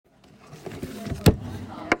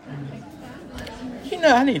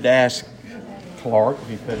know, I need to ask Clark if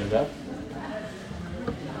he put it up.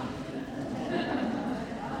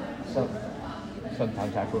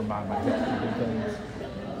 Sometimes I have to remind myself to do things.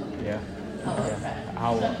 Yeah.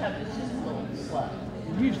 I'll,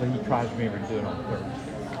 usually he tries to remember to do it on Thursday.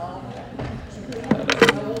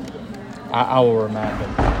 I will remind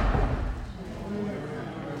him.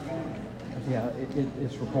 Yeah,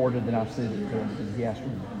 it's recorded and I've sent it to him because he has to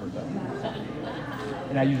remember that.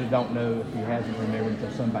 And I usually don't know if he hasn't remembered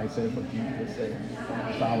until somebody says what you just said.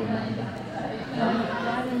 So I'll remind him.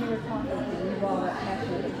 Right when you were talking, you brought up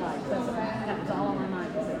Passion of the Christ. That was all on my mind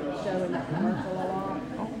because it was showing that commercial a lot.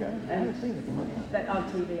 Okay. I haven't seen the commercial. That on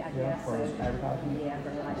TV, I guess. For advertising? Yeah,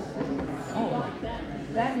 for licensing. Oh.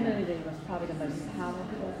 That movie was probably the most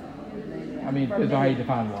powerful movie. I mean, because I hate to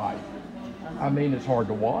find life. I mean, it's hard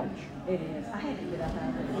to watch. It is. I had to get up out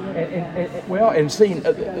of it. And seeing,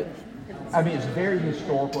 I mean, it's very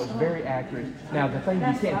historical. It's very accurate. Now, the thing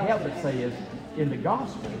you can't help but say is, in the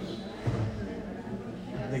Gospels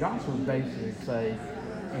basically say,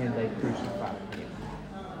 and they crucified him.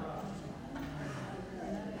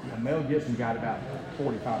 Now, Mel Gibson got about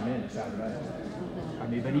 45 minutes out of that. I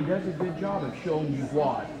mean, but he does a good job of showing you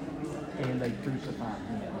what, and they crucified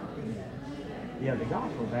him. Yeah, the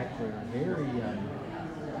Gospels actually are very,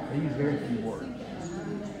 they use very few words.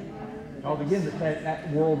 Oh, again, that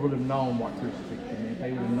world would have known what crucifixion meant.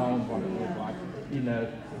 They would have known what it looked like. You know,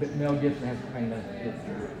 but Mel Gibson has to paint us a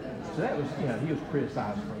picture. So that was, you know, he was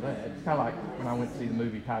criticized for that. It's kind of like when I went to see the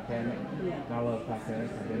movie Titanic. And I love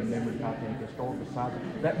Titanic. I've been a member of Titanic Historical Society.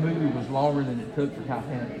 That movie was longer than it took for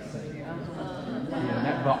Titanic to sink. Yeah, and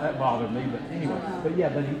that bothered me. But anyway,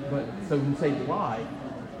 but so when you say why,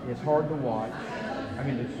 it's hard to watch. I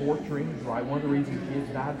mean, the torturing is right. One of the reasons kids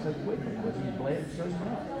died so quickly was he bled so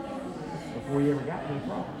much before he ever got to the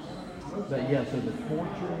cross. But yeah, so the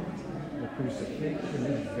torturing, the crucifixion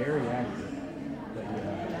is very accurate. But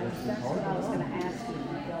yeah, it's hard to watch. I was going to ask you if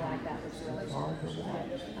you feel like that was really hard to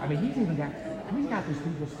watch. I mean, he's got these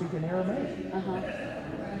people speaking Aramaic.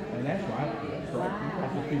 And that's right. That's right. He's got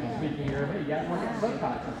these people speaking Aramaic. You got to look at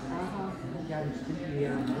subtitles. He's got them speaking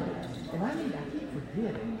Aramaic. And I keep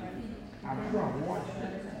forgetting. I'm sure I've watched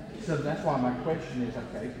it. So that's why my question is,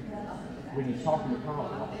 okay, when he's talking to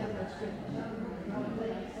Paul,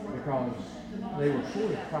 because they were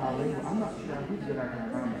sort of trilingual. I'm not sure who's good I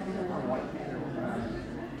can find. I like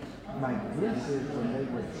my guess is when they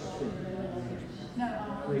would speak,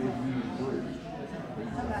 they would use Greek.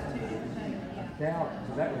 I doubt,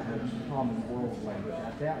 so that was the common world language.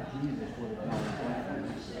 I doubt Jesus would have known Latin.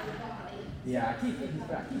 Yeah, I keep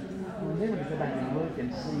remembering to go back and look and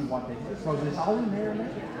see what they did. So it's all in there now.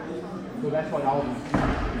 So that's what all these people do.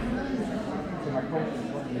 So my question is,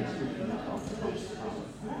 what do they speak in this office?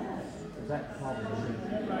 Is that probably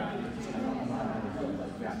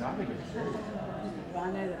yeah, no, I think it's true. Well,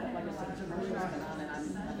 I know that, like I said, commercials been on, and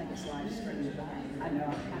I think it's live streamed. I know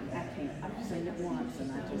I can't. I've seen it once, and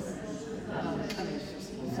I mean, it's just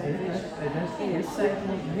so visual. It is so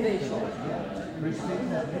visual.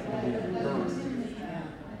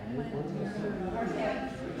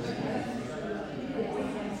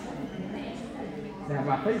 Now,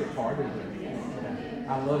 my favorite part is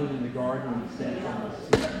I love it in the garden when he stands on the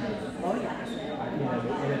seat. Oh, yeah.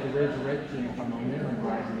 And at the resurrection, if I'm remembering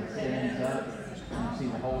right, he stands up and you see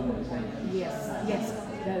the hole in his hand. Yes.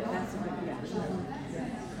 That's a good reaction.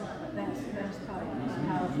 That's probably the most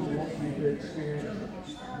powerful. You want me to experience it?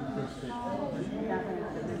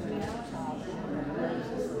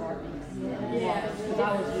 Yeah, because I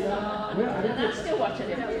was young. Well, I'm still watching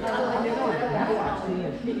it. I watched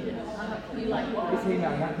TNT. You like what? It came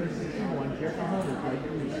out in 1961. Jeffrey Hunter played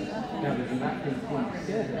Cleveland. Now there's a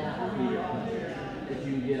 1927 video that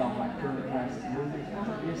you can get off like current classic movies.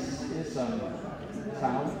 It's silent. It's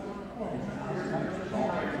kind of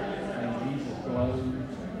soft. And Jesus glows.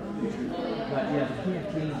 But yeah, the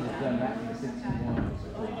TNT was done back in 61.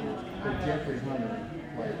 But Jeffrey Hunter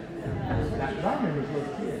played. Now, I remember as a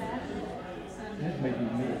little kid. This may be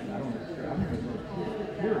me. I don't know. I remember as a little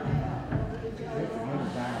kid. Jeffrey Hunter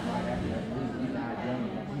died right after that movie. He died young.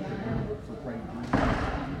 He could remember for praying Jesus.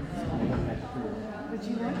 That's true. But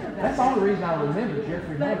you wonder about That's all the reason I remember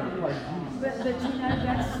Jeffrey Hunter played Jesus. But you know,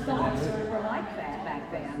 that's thoughts were like that back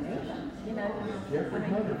then. You know, Jeffrey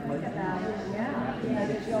Hunter played about Jesus. yeah. You know,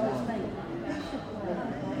 that you always think.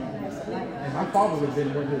 And my father would have been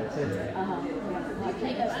the one who had said that. You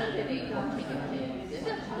take us to the is it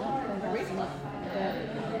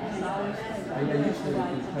I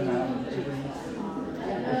used to come out and every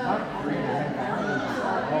about 3.5 hours.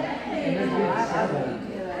 And then we had several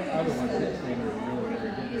other ones that they were really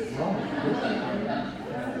very good. There's one that's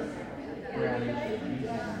around here.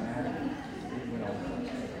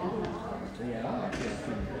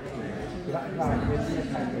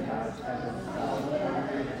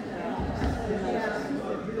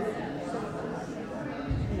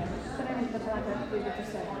 you get to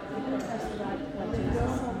say, you can press the right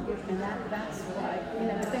Jesus. And that's why, you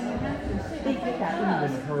know, but then you have to speak it out.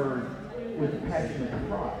 I've even heard with the Passion of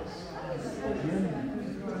Christ,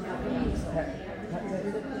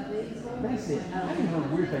 that's it. I even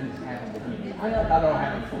heard weird things happen to him. I don't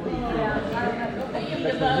have a clue. You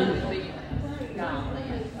devoted to be gone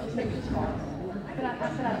then. Those things are hard. But I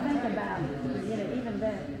think about, you know, even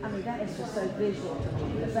then, I mean, that is just so visual to me,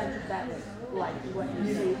 because that was like what you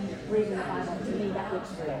see reading the Bible. To me, that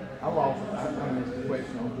looks real. I missed a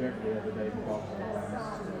question on Jeopardy the other day because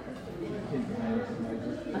Ten Commandments.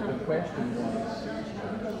 The question was,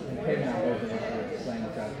 and Kevin and I both were saying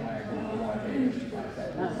that flag in one hand.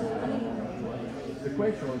 The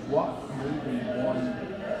question was, what movie won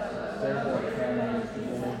several Academy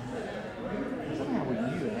Awards? Somehow we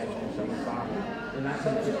knew it had to be something Bible in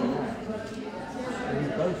 1959. And we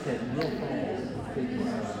both said real fast,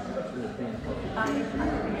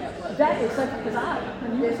 that is such, because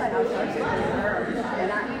when you were saying, I was like,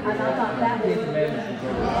 and I thought that was,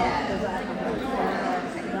 because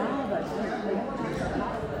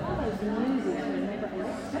all those movies, remember, and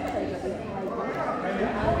some of those are getting played. I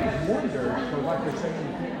always wonder, so like they're saying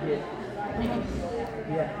you can't get,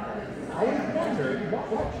 I always wonder,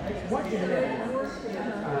 watching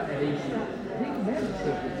that at Easter, he managed to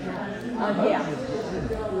get shot. Yeah.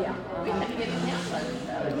 We had to get him out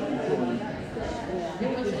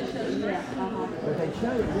But they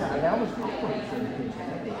showed, that was awkward.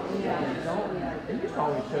 They used to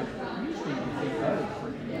always show, you see others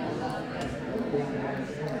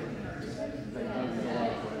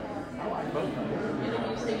I like both of them.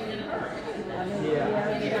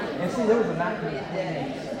 Yeah. And see, there was a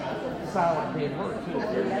 1920s silent Ben Hur too.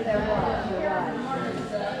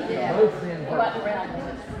 Both Ben Hur.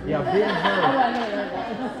 Yeah, Ben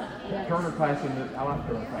Hur. Turner Classic movie. I like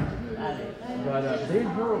Turner Classic movies. But Ben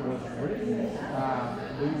Hur was written by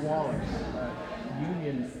Lew Wallace,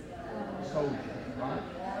 Union soldier, right?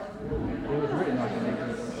 It was written like in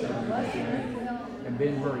 1870. And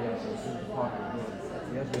Ben Hur, yes, it was a popular book.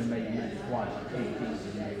 He has been made movies twice,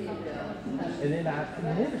 and then I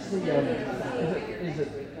never see, is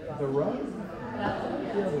it The Road? The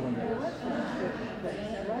other one that was.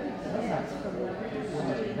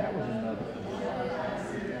 That was another one.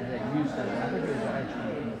 They used to, I think it was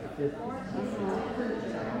actually in the 50s.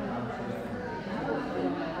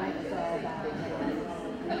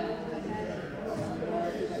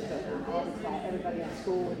 Everybody in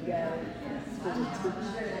school would go.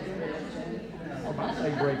 My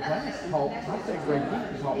second grade class taught, my second grade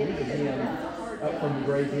teacher taught me to be up from the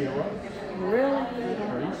Grave Hill Road. Really?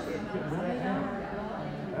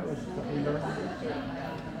 That was something we learned.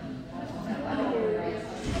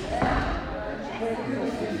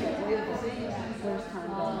 First time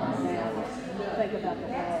going now, think about the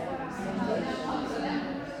world and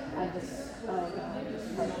I just, oh God, I just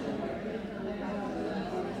hope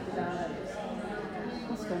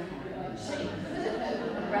what's going on?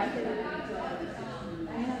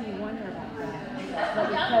 You know, you wonder about that.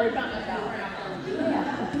 But I've heard about my dog.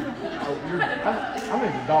 yeah. Oh, I'm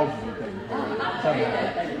into dogs and things.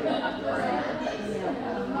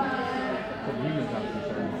 But humans I'm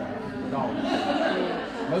concerned about. Dogs.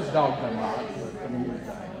 Most dogs I'm not, but I'm humans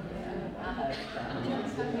I am.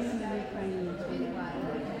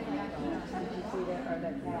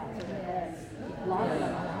 A lot of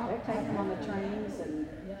them, they're taking them on the trains and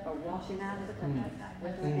are washing out of the country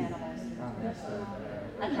with the animals.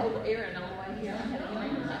 I told Erin on the way here, I had a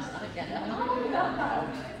dream last night. I love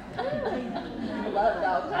dogs. I love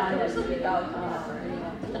dogs. I know so many dogs.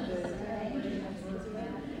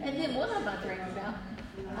 And then one of my dreams about,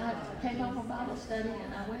 I came home from Bible study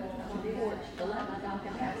and I went on the porch to let my dog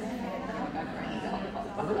out.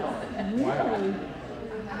 Really?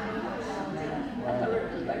 I told her it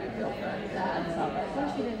just made me feel funny. Of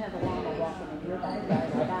course, you didn't have a llama walking in your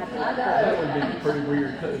backyard. That would be pretty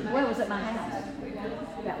weird too. Where was it? My house.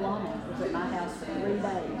 That llama was at my house for 3 days.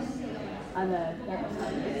 I know. That was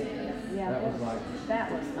unbelievable. Yeah,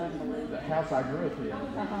 that was unbelievable. The house I grew up in.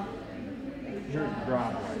 Here's the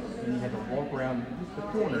driveway, and you had to walk around just the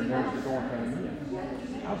corner, and there's the door coming in.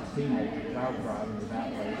 I was a teenager, and I was driving without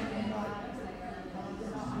place one night.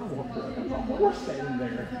 I walked up, there's a horse standing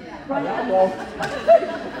there. And I walked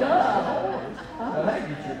Now that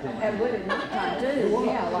gets your attention. And with it nighttime too.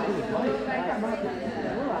 Yeah, like.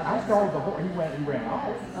 I startled the horse. He ran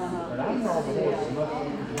off. But I startled the horse as much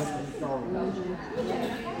as startled me.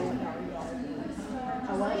 A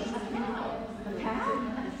what? A cow?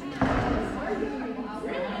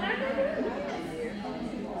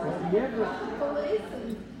 Well,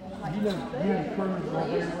 you know Kermit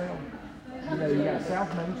very well. You know you got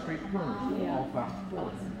South Main Street corners off out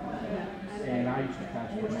 40. And I used to pass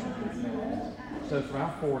through Main Street now. So from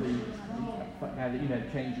out 40, now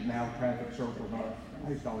that change it now, traffic circles on. I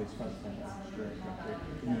used to always post that stretch right there.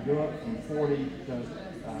 And you go up from 40 to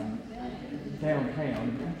downtown,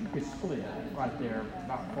 and you could split right there,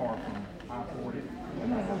 not far from I-40.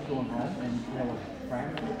 And I was going home, and there was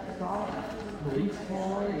traffic stop, police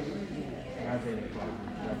cars, and I was in a club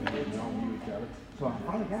and stuff, and we all knew each other. So I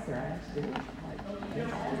finally got there, I asked him, and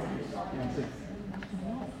I said,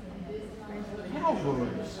 cows were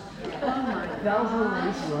loose. Cows were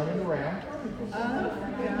loose running around.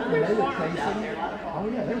 And they were chasing. Oh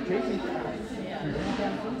yeah, they were chasing cows.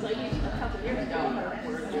 So a couple years ago,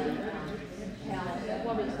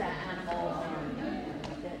 what was that animal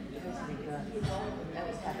that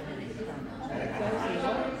was happening in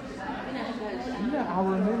Yeah, I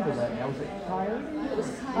remember that. Now, was it coyote? It was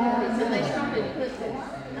coyotes, and they started putting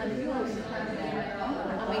mules,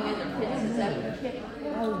 in the pits that would kick.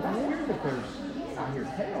 Oh, I hear that I hear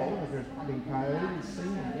tell that there's been coyotes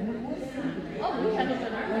seen in it. Oh, we had them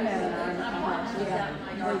in our house. We had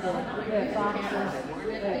foxes.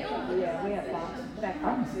 We had foxes. In fact,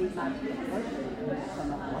 foxes eat my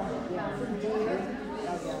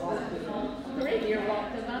Three deer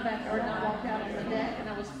walked in my backyard, and I walked out on the deck, and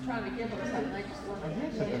I was trying to give them something. They just I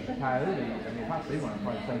guess if there's a coyote, if I see one, I'm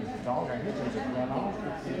probably thinking it's a dog. I guess they just run off.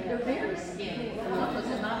 They're very skinny. One was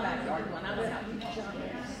in my backyard when I went out to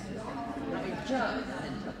giants. Jugs.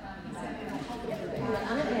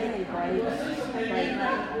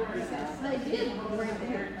 They did bring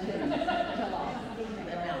here to kill off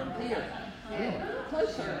the mountain deer. And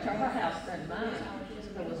closer to our house than mine,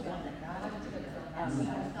 there was one that died. I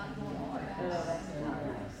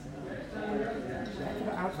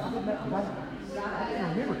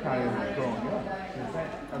remember coyotes growing up.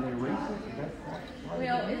 Are they recent?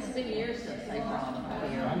 Well, it's been years since they brought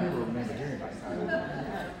them here. I never remember hearing about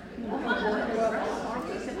coyotes.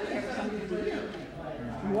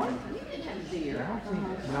 What? You didn't have deer.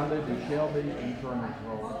 When I lived in Shelby and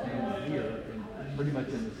Kernersville and here, and pretty much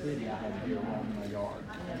in the city, I had deer roaming my yard.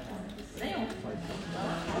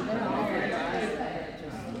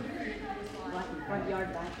 Front yard,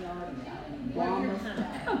 backyard, llamas.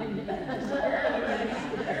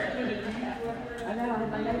 I know, I had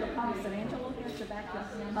my neighbor call, said, Angela, here's your back door.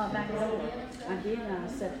 I did, and I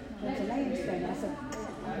said, what's the name thing? I said,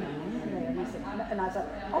 and he said, and I said,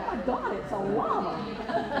 oh my God, it's a llama.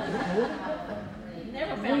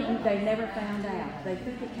 They never found out. They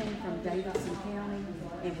think it came from Davidson County,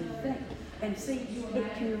 and we think, and see,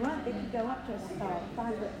 it can go up to a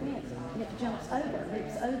 5-foot fence, and it jumps over,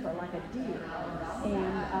 leaps over like a deer.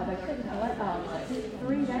 And they couldn't let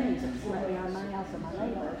 3 days it slept behind my house and my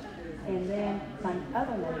neighbor's. And then my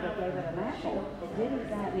other neighbor gave it an apple. It did eat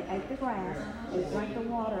that, and it ate the grass, and it drank the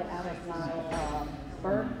water out of my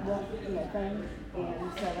bird thing.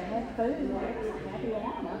 And so they had food, happy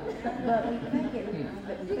llama. But we think it,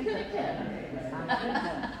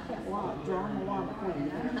 drawing the llama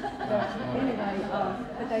queen. But anyway,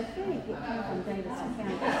 but they think it came from Davidson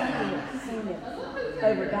County. Somebody had seen it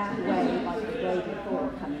over that way, like the day before,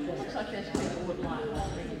 kind of just. Such as people would like to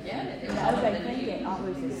get it. No, they think it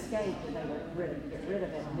always escaped, and they were get rid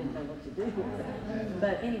of it and didn't know what to do with it.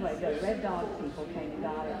 But anyway, the Red Dog people came and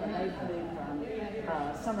got it, and they moved from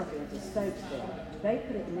Somerville to Stokesville. They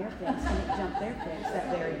put it in their fence, and it jumped their fence that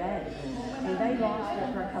very day. And they lost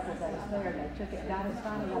it for a couple of days there. They took it,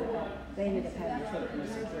 finally got it back. They ended up having to put it in a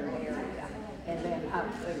secure area. And then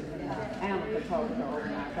animal control girl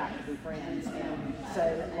and I got to be friends. And so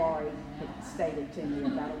Laurie had stated to me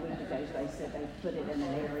about a week ago, they said they put it in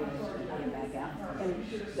an area and came back out. And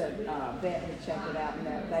the vet had checked it out, and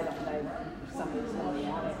they don't know if somebody's going to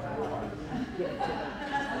want it or give it to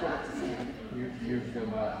them. Years ago,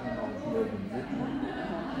 my in-laws lived in Richmond,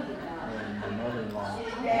 and my mother-in-law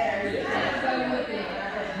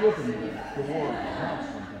opened the door of the house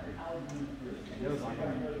one day. It was like a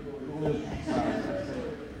lizard size.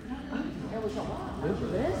 There was a lot.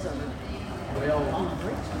 Lizard. Well,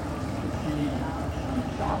 she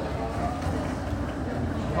shot it.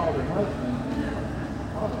 She called her husband.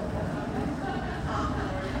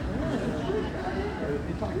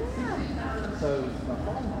 It's like so my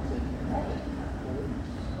father-in-law said,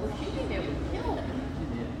 Well, she didn't ever kill it.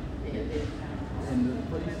 she did. And the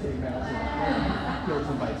police came out and said, "You killed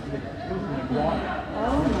somebody." It was an iguana.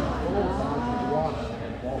 Full-size iguana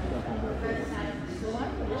had walked up on their face.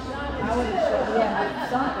 I would have said,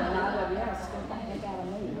 something, and I would have, yes, take out of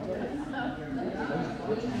me.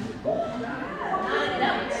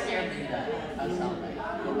 That would scare me, though, or something.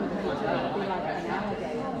 It would be like an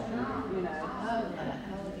alligator, you know.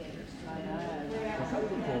 I know.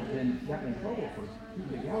 gotten in trouble for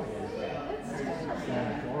keeping alligators down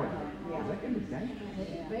in Florida. Yeah. That can be dangerous.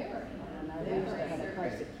 It's very. I know they used to have a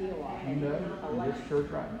place to kill all. You know, in this church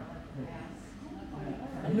right now.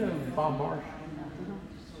 You know Bob Marsh?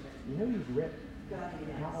 You know he's ripped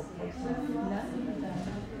Kyle Place?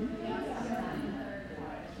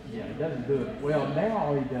 Yeah, he doesn't do it. Well, now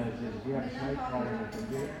all he does is we have a snake crawling with a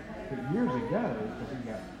bit. But years ago, because he's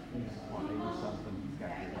 80 something, he's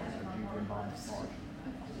got a juke Bob Marsh.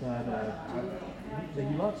 But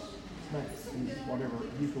he loves snakes. He's whatever,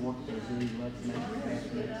 he used to work at the zoo, he loves snakes.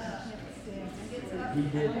 He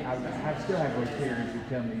did, I still have Rotarians who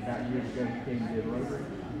tell me about years ago he came to a Rotary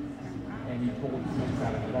and he pulled the snakes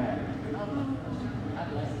out of the bag.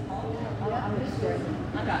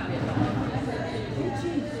 I got bit by a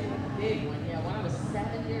big one, yeah, when I was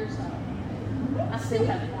 7 years old. I still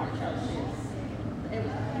have the mark out there. It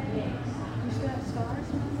was big. You still have scars?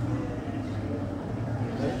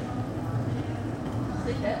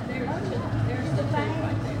 See that? There's the tooth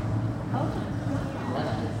right there.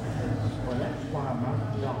 Well, that's why my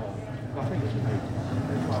dog, I think it's amazing,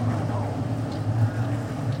 that's why my dog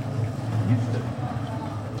used to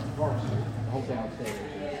varsity, the whole downstairs.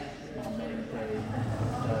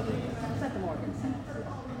 It's at the Morgan Center.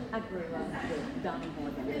 I grew up with Donnie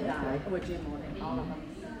Morgan, who died, or Jim Morgan, all of them.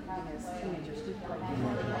 As teenagers, we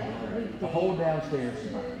played. The whole downstairs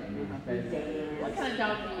is mine. What kind of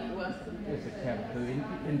dog was it? It's a Cavapoo.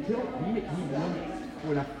 Until when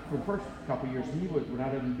for the first couple of years, he would, when I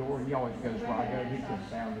opened the door, he always goes where I go, he just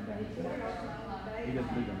bounded downstairs. He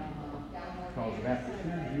doesn't do that anymore. Because about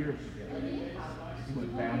 2 years ago, he went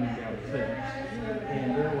bounding downstairs.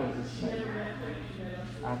 And there was a snake.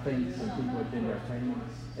 I think some people have been there playing.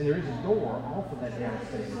 And there is a door off of that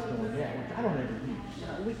downstairs going down, which I don't ever use.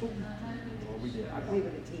 Well, we did. We were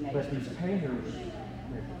the teenagers. But these painters,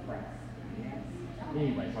 they're crap.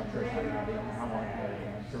 Anyway, so I'm sure it's not about it. I want to go.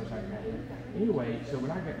 I'm sure it's not about it. Anyway, so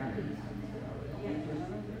when I get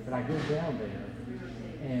but I go down there,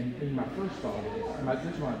 and in my first thought is, my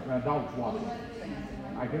dog's watching.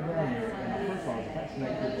 I go down there, and my first thought is, that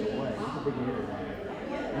snake gets away. It's a big header down there.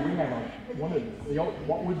 And we have one of the old,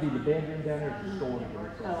 what would be the bedroom down there is the storage room.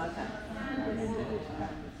 Oh, okay. I mean, it is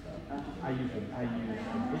packed with stuff. I use the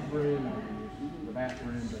big room, I use the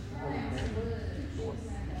bathroom, but other than that, it's storage.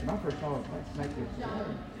 And my first thought is, that snake gets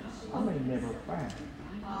away. I may never find it.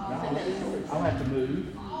 I'll have to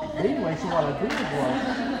move. But anyway, so what I did was,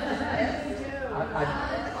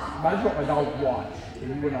 I just let my dog watch.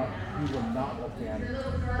 And he would not walk down there.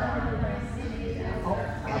 I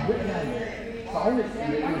went down there. So I only, it was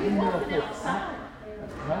in the middle of the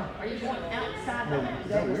Are you going outside No, the house?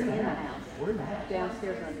 no, we're in the house. We're in the house.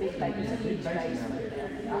 Downstairs in a big basement, There's a big basement out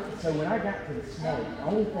there. So when I got to the snake, the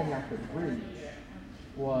only thing I could reach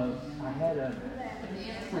was I had a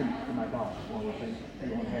treat for my dog. One of the things I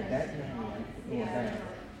had that in my hand going down.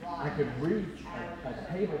 I could reach a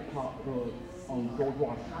tabletop book on George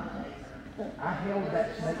Washington. I held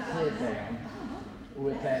that snake's head down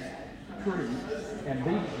with that tree and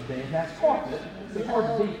beat it to death. That's carpet. It's hard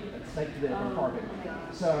to beat a snake to death on carpet.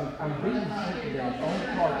 So I'm beating the snake to death on the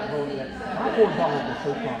carpet holding that. My poor dog was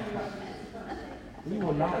so traumatized. He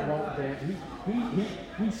will not walk down.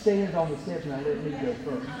 He stands on the steps and I let me go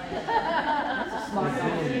first. But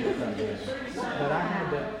I had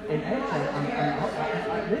to, and actually, I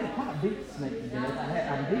didn't quite beat the snake to death.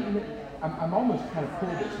 I'm beating it. I'm almost kind of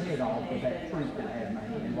pulled its head off with that tree that I had in my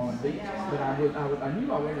hand while I beat it. But I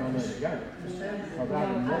knew I wasn't going to let it go. Because I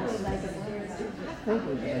didn't know it. I think it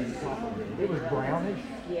was a baby copper. It was brownish.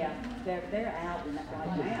 Yeah, they're out in that right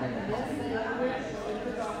now.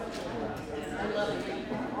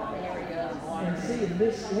 And see, in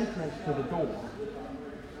this entrance to the door,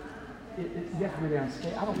 you have to go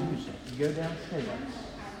downstairs. I don't use it. You go downstairs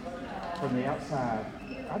from the outside.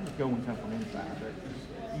 I just go and come from inside. But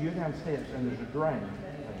you go downstairs and there's a drain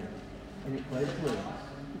there, and it plays fluids.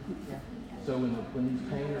 So when these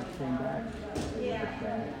painters came back, they were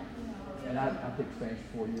Spanish. And I took Spanish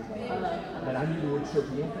for 4 years. But I knew the word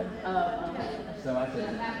serpiente. So I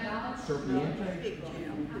said, serpiente?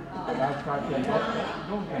 And I was trying to tell them,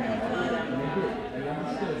 don't come out. And they did. They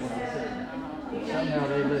understood what I said. Somehow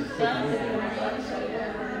they let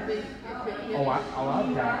serpiente. I've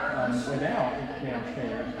got, went out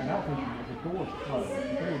downstairs, and I don't think the door's closed.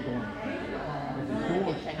 They were going if the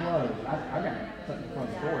door's closed, I got to put the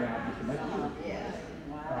front door out just to make sure.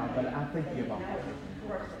 But I think you have a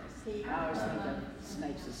I always think of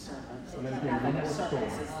snakes as serpents. Well, I think of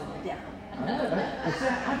serpents as the devil.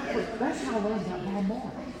 that's how I learned about Bob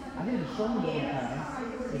Marsh. I I did a sermon one time.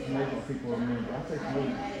 It's amazing what people remember. I say some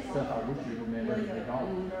really stuff I wish you remember and they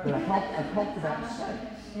don't. But I talked about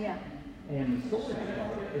saints. Yeah. And the story I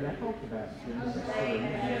told, and I talked about Genesis 3,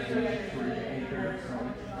 Genesis 3,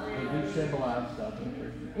 they do symbolize stuff in the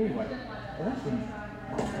church. Anyway, well, that's when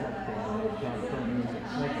trying to turn me into a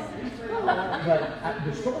snake. But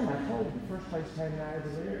the story I told, the first place Tammy and I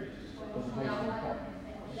ever lived was a basement apartment.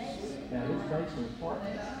 Now, this basement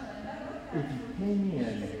apartment, if you came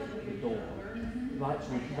in the door, light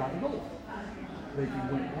switch was out the door. But if you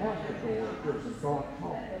went out the door, there was a dark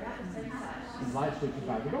hall. The light switch was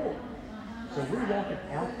by the door. So we're walking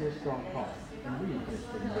out this dark hall, and we had just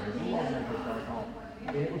been there. We walked out this dark hall,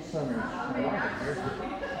 and it was summer.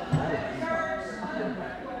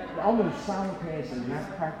 Almost simultaneously, when I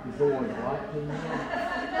cracked the door and the light came in,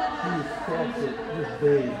 she felt it. This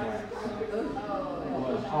big black snake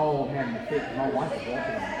was all having a fit. My wife was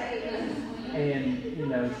walking on it, and she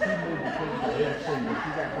moved the things I had seen, but she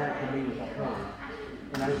got back to me with a hug,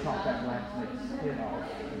 and I chopped that black snake's head off.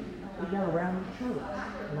 We got around the church,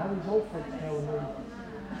 and all these old folks telling me,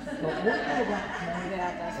 but what kind of black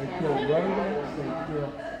snake? They kill rodents, they kill.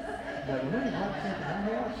 But when we black snake in my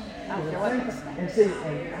house, and see,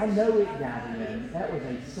 and I know it got in. That was a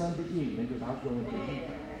Sunday evening because I was going to eat.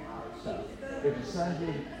 So it was a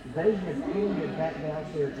Sunday. They had cleaned back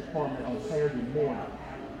downstairs apartment on Saturday morning.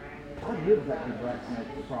 I lived with that big black snake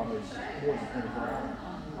for probably more than 24 hours,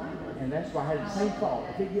 and that's why I had the same thought.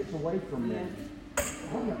 If it gets away from me.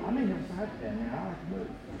 I may never fight that now. I like to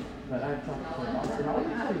move. But I talked to them. And all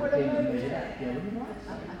these people came to me that killing the black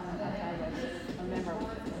snake. I remember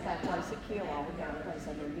that place at Keelau, we got a place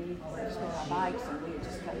underneath where we store our bikes, and we had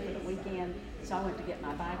just come for the weekend. So I went to get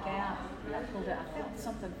my bike out, and I pulled it. I felt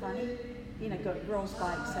something funny. Girls'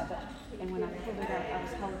 bikes have it. And when I pulled it out, I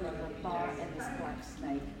was holding the bar and this black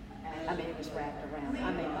snake. I mean, it was wrapped around.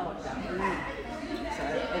 I mean, oh, it got blue.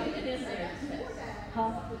 So,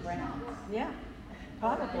 Brown. Yeah.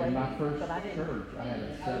 Probably. In my first church, I had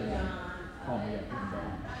a study call me up one day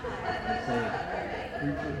and said,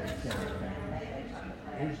 preacher had said that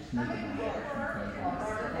there's a snake in my house.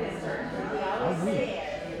 I knew it.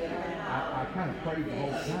 I kind of prayed the whole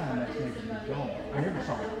time that snake would be gone. I never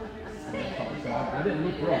saw it. So I didn't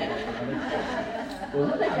look wrong. Well,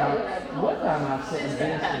 one time I was sitting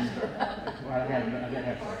this and I didn't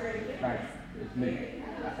have to practice. It's me.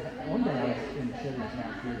 One day I was in Shelly's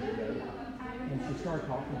house years ago. And she started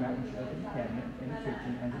talking about when she opened the cabinet in the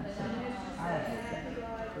kitchen under the sink. I was okay.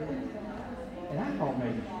 And I thought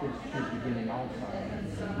maybe this should be getting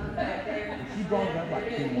Alzheimer's. And she brought it up like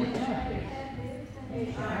 2 more times.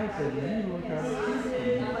 And I said, when you look over the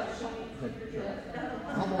kitchen,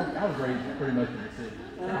 I was raised pretty much in the city.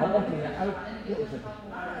 I walked in, it was a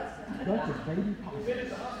bunch of baby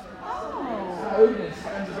possums. I opened it and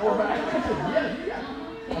slammed the door back. I said, yeah, you got it.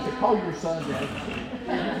 I said, call your son, Dad.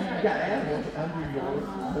 You got animals under yours,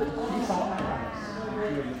 but she saw my house.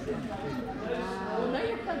 Well, now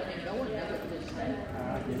you're coming and going now with this thing. I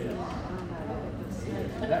did.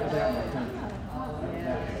 That was out in the country.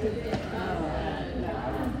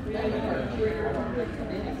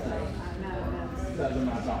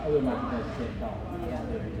 Other than my kids can't talk. Yeah.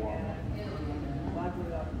 Well, I grew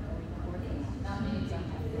up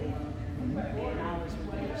and I was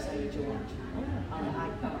with St. George. I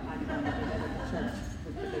come to the church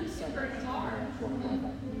with the big service.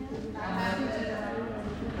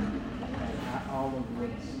 All over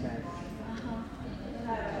the Spanish.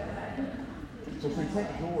 So if we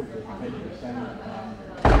take George as maybe the same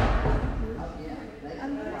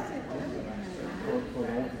for the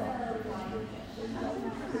Orthodox Church, so you got this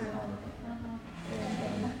thing on it.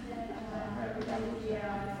 And I got a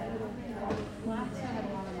little stuff. Well, I still had a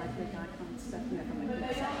lot of my big icon stuff, from my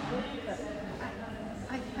kids. But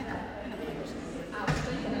I don't understand.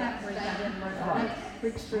 In that bridge, I didn't learn about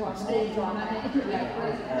Bridge Street was old drama.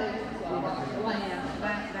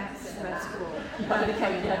 That's cool. But it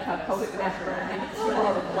became like how cold it was for me.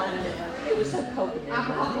 It was so cold. Well,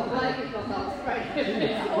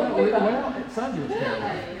 at Sunday was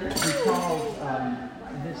terrible because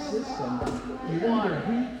this system, you either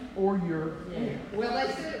heat or you're air. Well,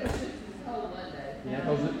 they said it was just cold one day. Yeah,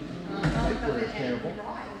 because it was terrible.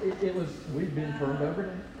 It was, we've been turned over to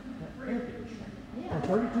air conditioning. For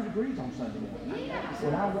 32 degrees on Sunday morning.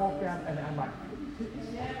 When I walked out, and I'm like,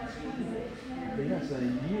 but yeah, so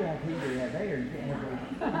you have heat or you have air, you can't have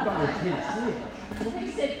you thought it was hit a switch. Well, he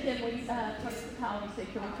said, can we, call and said,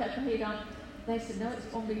 can we cut the heat on? They said, no, it's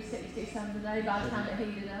going to be 60-some today by the time it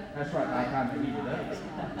heated up. That's right, by the time they heat it up.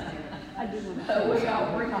 I do want to So we all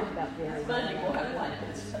talk about Gary. Sunday we'll have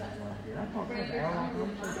blankets. I talked about the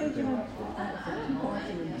hour-long conversation. Hey, John,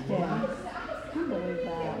 Washington's dad. I believe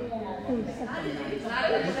that. He's such a nice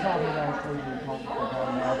We called him last week and talked about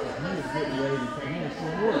him out. He was getting ready to take, he and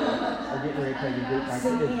Sim Wood are getting ready to take a boot back to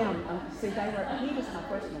Israel. See, he was my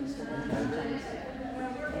first minister when he was James.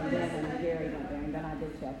 And then when Gary went there, and then I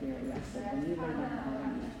did tell Gary, I said, when you leave him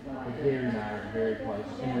alone, But Gary and I are very close,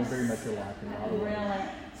 and we're very much alike in a lot of ways. really?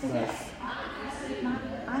 See,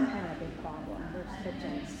 But I'm having a big problem. There's the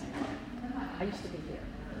Jamestown. I used to be here.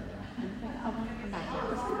 And I think I want to come back here.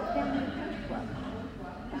 Let's go down to the country club.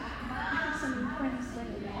 I have some friends there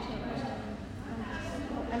in the church.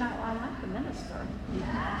 And I like the minister.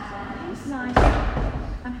 He's nice.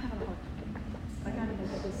 I'm having a hard time. I got to make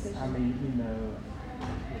a decision. I mean, you know,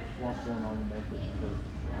 what's going on in Methodist Church.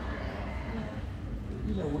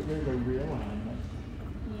 You know, there's a real alignment.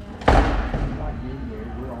 Yeah. Like you, Gary,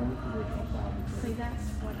 we're on the traditional side of the church. See, that's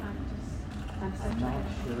what I'm so I'm not trying.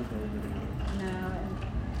 sure they really is. No,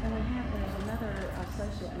 and there's another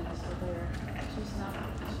associate minister there. She's not,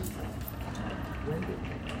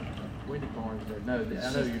 Wendy Barnes there. No, I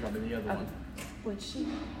know you're talking about the other one. when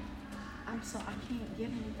I can't get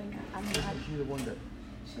anything. I mean, Isn't she the one that,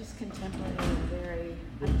 she's contemporary and very,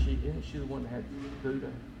 isn't she the one that had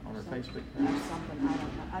Buddha on her Facebook or page? something, I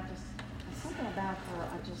don't know. Something about her,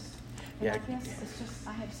 Yeah. I guess it's just,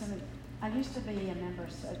 I have so many, I used to be a member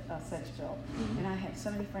of Sedgefield, and I had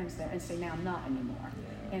so many friends there, and see, now I'm not anymore.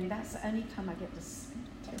 Yeah. And that's the only time I get to see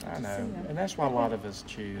I know, them. and that's why a lot of us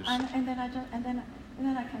choose. And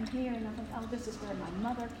then I come here and I think, oh, this is where my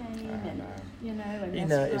mother came, and know. you know, and You that's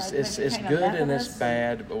know, where it's I became a good and it's Methodist,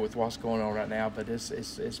 bad, but with what's going on right now. But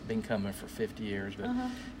it's been coming for 50 years. But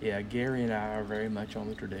yeah, Gary and I are very much on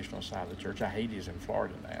the traditional side of the church. I hate he's in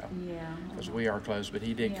Florida now. Yeah. Because we are close, but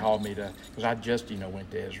he did Yeah. call me to, because I just went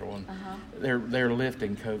to Israel, and they're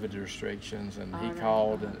lifting COVID restrictions, and he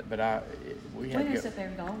called, but we had When to is go, it they're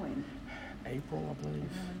going? April, I believe.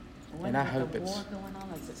 When And I is hope the it's, war going on?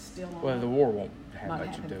 Is it still on? well, the war won't have Won't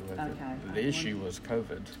much to do happen. with it. Okay. The issue was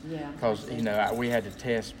COVID. Yeah. Because, we had to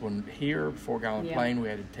test when here, before we got on the Yeah. plane, we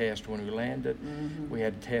had to test when we landed, we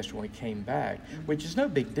had to test when we came back, which is no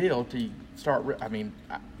big deal till you start,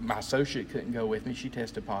 my associate couldn't go with me, she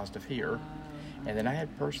tested positive here. And then I had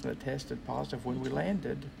a person that tested positive when we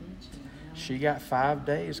landed. She got 5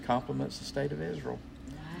 days, compliments the state of Israel.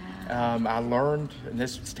 I learned, and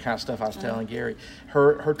this is the kind of stuff I was telling Gary,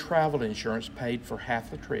 her travel insurance paid for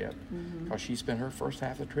half the trip because she spent her first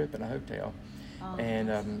half of the trip in a hotel.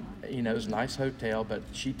 And, it was a nice hotel, but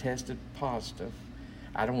she tested positive.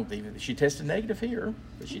 She tested negative here,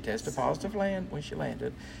 but she tested positive when she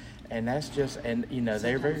landed. And that's just, they're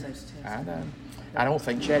very, Sometimes those tests I know. I don't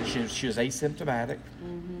think she was asymptomatic.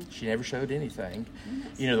 She never showed anything.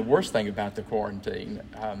 The worst thing about the quarantine,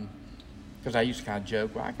 because I used to kind of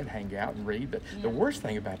joke, well, I could hang out and read, but the worst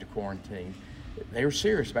thing about the quarantine, they were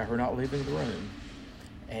serious about her not leaving the room.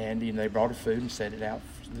 And, they brought her food and set it out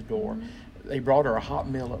the door. They brought her a hot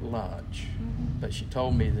meal at lunch, but she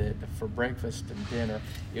told me that for breakfast and dinner,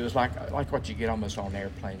 it was like what you get almost on an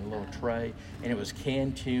airplane, a little tray, and it was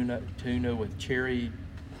canned tuna with cherry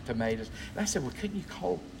tomatoes. And I said, well, couldn't you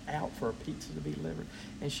call out for a pizza to be delivered?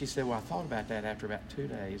 And she said, well, I thought about that after about 2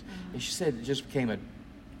 days. And she said it just became a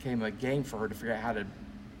game for her to figure out how to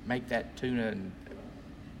make that tuna and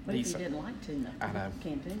What if you decent. didn't like tuna? I know.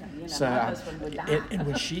 Can't tuna. So, my husband would die. and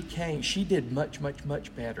when she came, she did much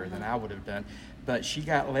better than I would have done. But she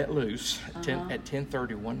got let loose at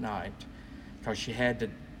 10:30 one night because she had to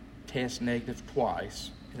test negative twice.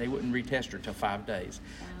 They wouldn't retest her till 5 days.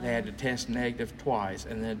 They had to test negative twice,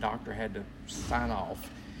 and then the doctor had to sign off.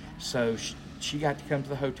 So she got to come to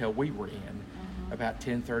the hotel we were in about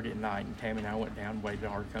 10:30 at night, and Tammy and I went down and waited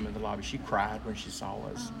on her to come in the lobby. She cried when she saw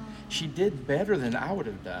us. She did better than I would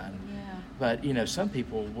have done. Yeah. But, some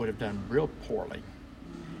people would have done real poorly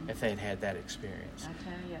if they had had that experience. I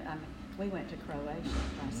tell you, we went to Croatia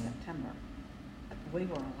last September. We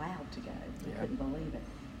were allowed to go. We couldn't believe it.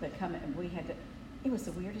 But it was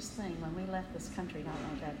the weirdest thing when we left this country. I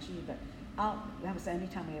don't know about you, but that was the only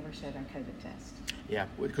time we ever showed our COVID test. Yeah,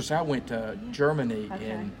 because I went to Germany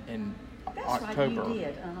Okay. in That's October. right, you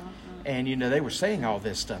did. And, they were saying all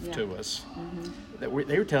this stuff to us. That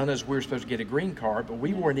they were telling us we were supposed to get a green card, but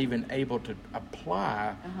we weren't even able to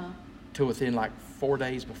apply till within like 4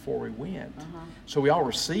 days before we went. So we all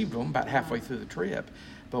received them about halfway through the trip.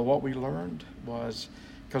 But what we learned was,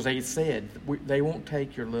 because they said they won't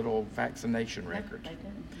take your little vaccination record. They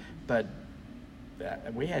didn't. But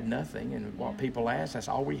we had nothing, and what people asked, that's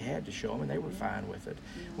all we had to show them, and they were fine with it.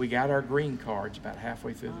 We got our green cards about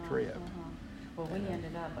halfway through the trip. Well, we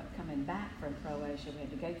ended up coming back from Croatia. We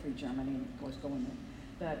had to go through Germany and, of course, going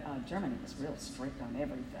But Germany was real strict on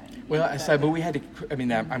everything. Well, but we had to. I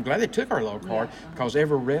mean, I'm glad they took our little card because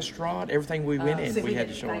every restaurant, everything we went in, we had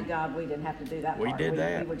to show. Thank God we didn't have to do that. We did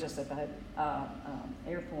that. We were just at the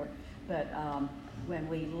airport. But when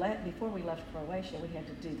before we left Croatia, we had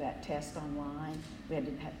to do that test online. We had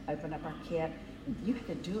to open up our kit. You had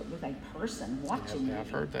to do it with a person watching you.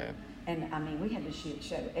 I've heard that. And I mean, we had to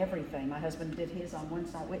show everything. My husband did his on one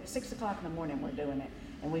side. 6 o'clock in the morning, we're doing it,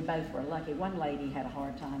 and we both were lucky. One lady had a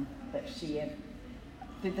hard time, but she had.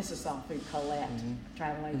 This is all through Colette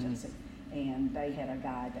Travel Agency, and they had a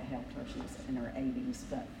guide that helped her. She was in her 80s,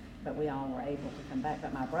 but we all were able to come back.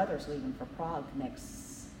 But my brother's leaving for Prague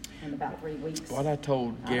in about 3 weeks. What I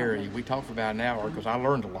told Gary, we talked for about an hour because I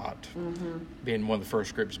learned a lot being one of the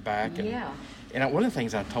first groups back. And one of the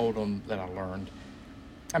things I told him that I learned,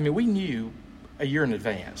 I mean, we knew a year in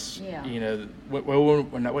advance. Yeah. You know, well,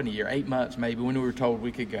 not one a year, 8 months maybe, when we were told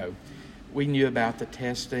we could go. We knew about the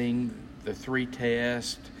testing, the 3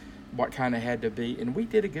 tests, what kind of had to be, and we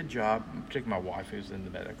did a good job, particularly my wife who's in the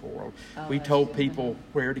medical world. We told people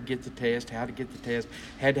where to get the test, how to get the test,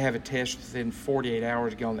 had to have a test within 48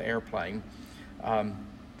 hours to get on the airplane. But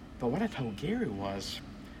what I told Gary was,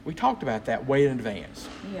 we talked about that way in advance.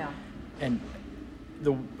 Yeah. And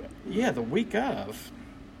the week of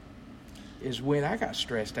is when I got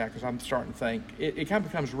stressed out because I'm starting to think, it kind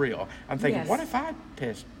of becomes real. I'm thinking, what if I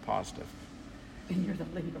test positive? And you're the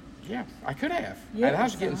leader. Yeah, I could have. Yes, and I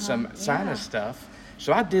was getting some sinus stuff.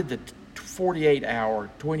 So I did the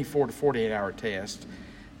 24 to 48 hour test.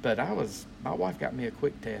 But my wife got me a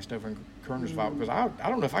quick test over in Kernersville because I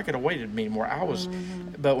don't know if I could have waited anymore.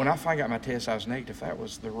 But when I finally got my test, I was negative.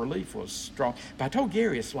 The relief was strong. But I told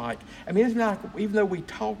Gary, it's like, I mean, it's not, even though we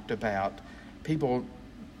talked about people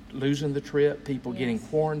losing the trip, people getting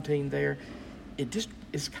quarantined there,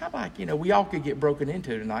 it's kind of like, you know, we all could get broken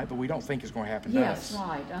into tonight, but we don't think it's going to happen to us. Yes,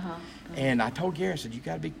 right. And I told Gary, I said, you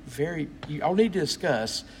got to be you all need to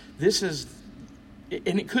discuss,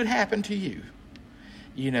 and it could happen to you.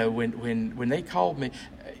 You know, when they called me,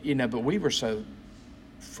 you know, but we were so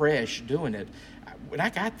fresh doing it. When I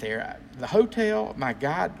got there, the hotel, my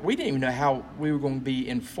guide, we didn't even know how we were going to be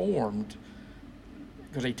informed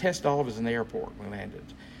because they tested all of us in the airport when we landed.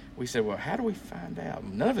 We said, well, how do we find out?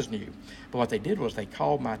 None of us knew. But what they did was they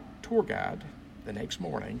called my tour guide the next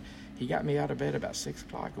morning. He got me out of bed about 6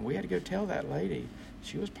 o'clock, and we had to go tell that lady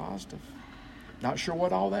she was positive. Not sure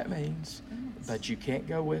what all that means, but you can't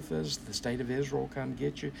go with us. The state of Israel will come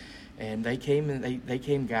get you. And they came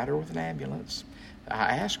and got her with an ambulance.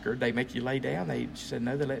 I asked her, they make you lay down? She said,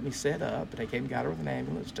 no, they let me set up. But they came and got her with an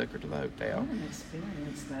ambulance, took her to the hotel. What an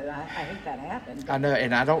experience, though. I hate that happened. I know,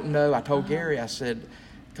 and I don't know. I told Gary, I said,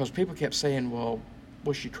 because people kept saying, well,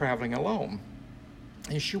 was she traveling alone?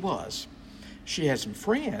 And she was. She had some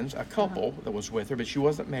friends, a couple that was with her, but she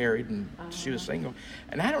wasn't married and she was single.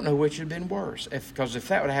 And I don't know which would have been worse. Because if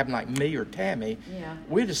that would have happened like me or Tammy,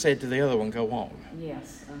 we'd have said to the other one, go on.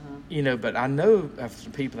 Yes. You know, but I know of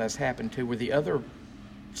some people that's happened to where the other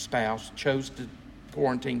spouse chose to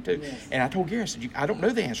quarantine too. Yes. And I told Gary, I said, I don't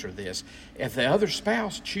know the answer to this. If the other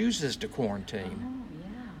spouse chooses to quarantine,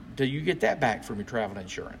 do you get that back from your travel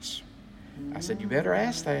insurance? I said, you better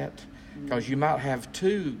ask that. Because you might have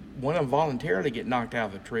one of them voluntarily get knocked out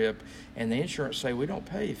of the trip, and the insurance say, we don't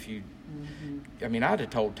pay if you... I mean, I'd have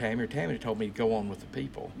told Tammy, or Tammy had told me to go on with the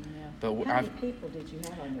people. Yeah. But how many people did you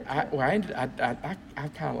have on your trip? I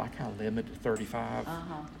kind of limited to 35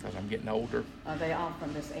 because I'm getting older. Are they all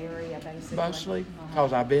from this area, basically? Mostly,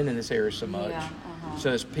 because I've been in this area so much.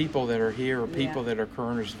 So it's people that are here, or people that are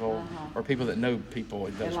Kernersville, or people that know people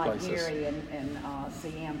in those places. And like Gary and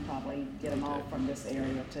CM probably get them all from this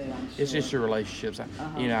area too, I'm sure. It's just your relationships.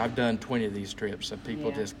 You know, I've done 20 of these trips, so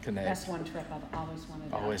people just connect. That's one trip I've always wanted to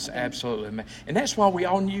do. Oh, it's absolutely amazing. And that's why we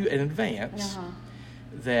all knew in advance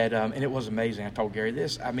that, and it was amazing. I told Gary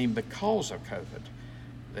this, I mean, because of COVID,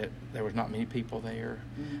 that there was not many people there.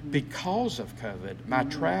 Because of COVID, my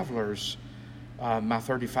travelers, my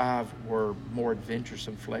 35 were more adventurous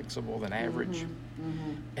and flexible than average,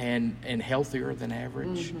 and healthier than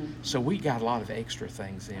average. So we got a lot of extra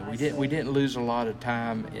things in. We didn't lose a lot of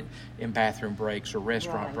time in bathroom breaks or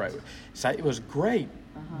restaurant breaks. So it was great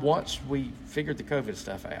once we figured the COVID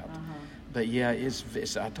stuff out. But yeah,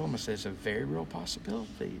 I told him, I said, it's a very real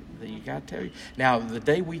possibility that you got to tell you. Now, the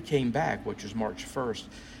day we came back, which was March 1st,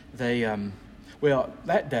 they,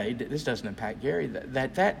 that day, this doesn't impact Gary,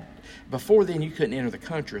 that before then you couldn't enter the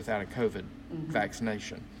country without a COVID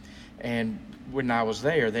vaccination. And when I was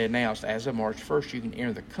there, they announced as of March 1st, you can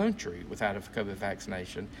enter the country without a COVID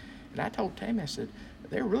vaccination. And I told Tammy, I said,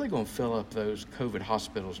 they're really going to fill up those COVID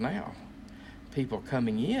hospitals now. People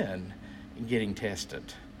coming in, getting tested.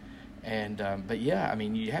 And but yeah, I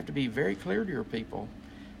mean, you have to be very clear to your people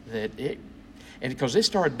that it, and because it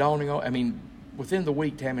started dawning on, I mean, within the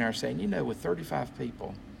week, Tammy and I are saying, with 35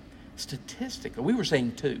 people, statistically, we were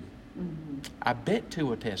saying 2. Mm-hmm. I bet 2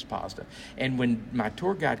 will test positive. And when my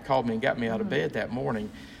tour guide called me and got me out of bed that morning,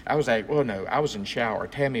 I was like, well, no, I was in the shower.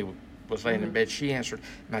 Tammy was laying in bed. She answered.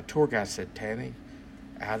 My tour guide said, Tammy,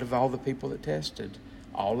 out of all the people that tested,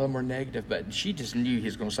 all of them were negative, but she just knew he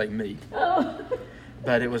was going to say me. Oh.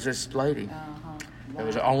 But it was this lady. Wow. There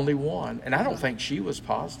was only one, and I don't think she was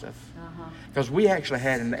positive. Because we actually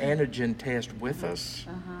had an antigen test with us.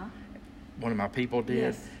 One of my people did.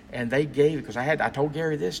 Yes. And they gave it, because I told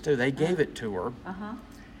Gary this too, they gave it to her.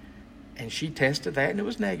 And she tested that, and it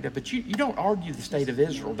was negative. But you don't argue the state of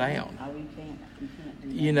Israel down. Oh, you can't.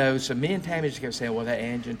 You know, so me and Tammy just kept saying, well, that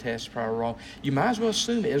antigen test is probably wrong. You might as well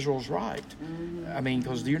assume Israel's right. I mean,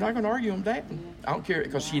 because you're not going to argue on that. I don't care,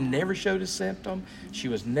 because she never showed a symptom. She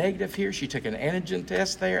was negative here. She took an antigen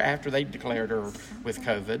test there after they declared her with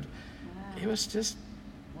COVID. It was just,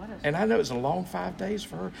 and I know it was a long 5 days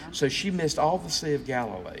for her. So she missed all the Sea of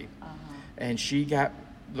Galilee. And she got,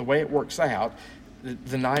 the way it works out,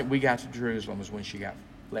 the night we got to Jerusalem was when she got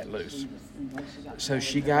let loose. So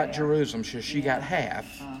she got Jerusalem, so she got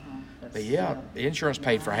half. But yeah, the insurance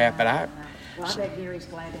paid for half, but Well, I bet Gary's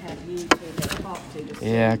glad to have you to talk to.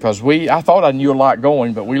 Yeah, because I thought I knew a lot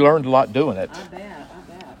going, but we learned a lot doing it. I bet.